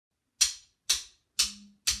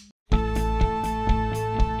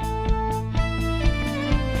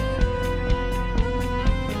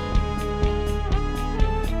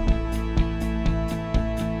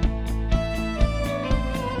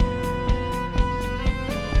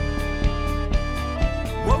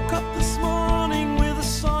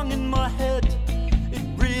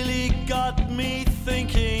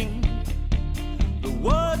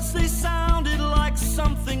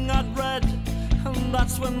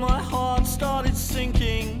when my heart started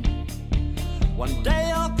sinking. One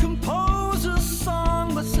day I'll compose a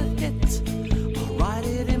song that's a hit. I'll write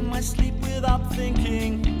it in my sleep without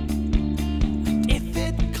thinking. And if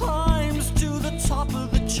it climbs to the top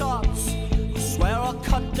of the charts, I swear I'll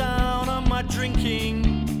cut down on my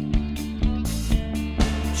drinking.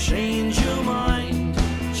 Change your mind,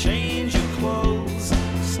 change your clothes,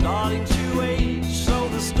 starting to age, so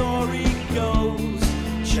the story goes.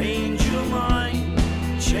 Change your mind,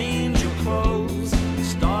 change your clothes,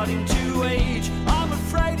 starting to age, I'm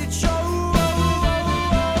afraid it shows.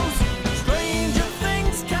 Stranger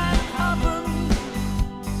things can happen.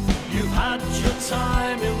 You've had your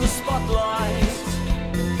time in the spotlight,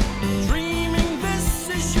 dreaming this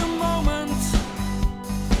is your moment.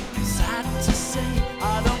 Sad to say,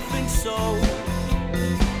 I don't think so.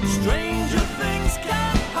 Stranger things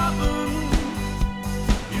can happen.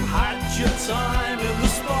 You had your time in the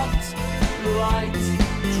spotlight,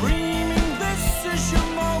 dreaming this is your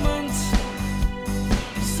moment.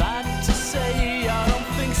 Sad to say, I don't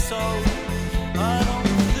think so. I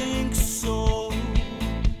don't think so.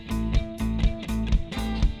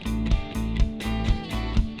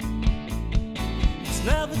 It's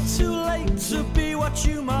never too late to be what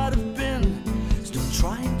you might have been. Still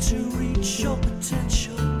trying to reach your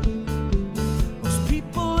potential. Most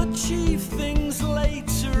people achieve things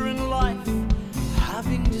later in life.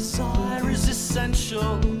 Having desire is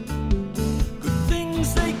essential. Good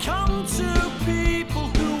things, they come to people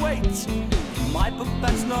who wait. But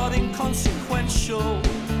that's not inconsequential.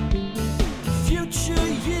 Future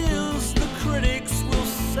years, the critics will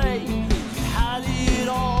say, you had it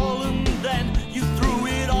all and then you threw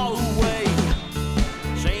it all away.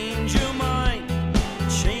 Change your mind,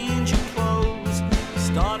 change your clothes,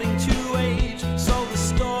 starting to age, so the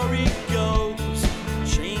story goes.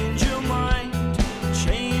 Change your mind,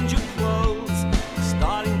 change your clothes,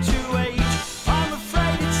 starting to age, I'm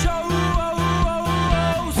afraid it shows.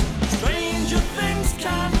 Stranger things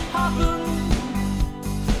can happen.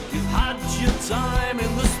 You've had your time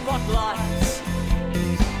in the spotlight,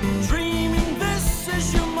 dreaming this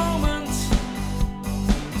is your moment.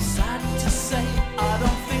 Sad to say, I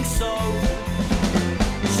don't think so.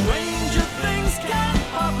 Stranger things can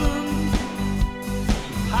happen.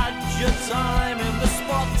 You've had your time in the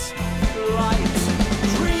spotlight,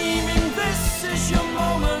 dreaming this is your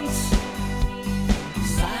moment.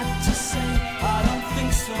 Sad to say, I don't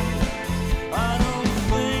think so. I don't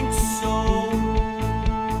think so.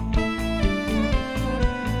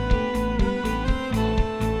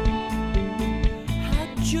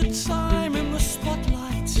 Had your time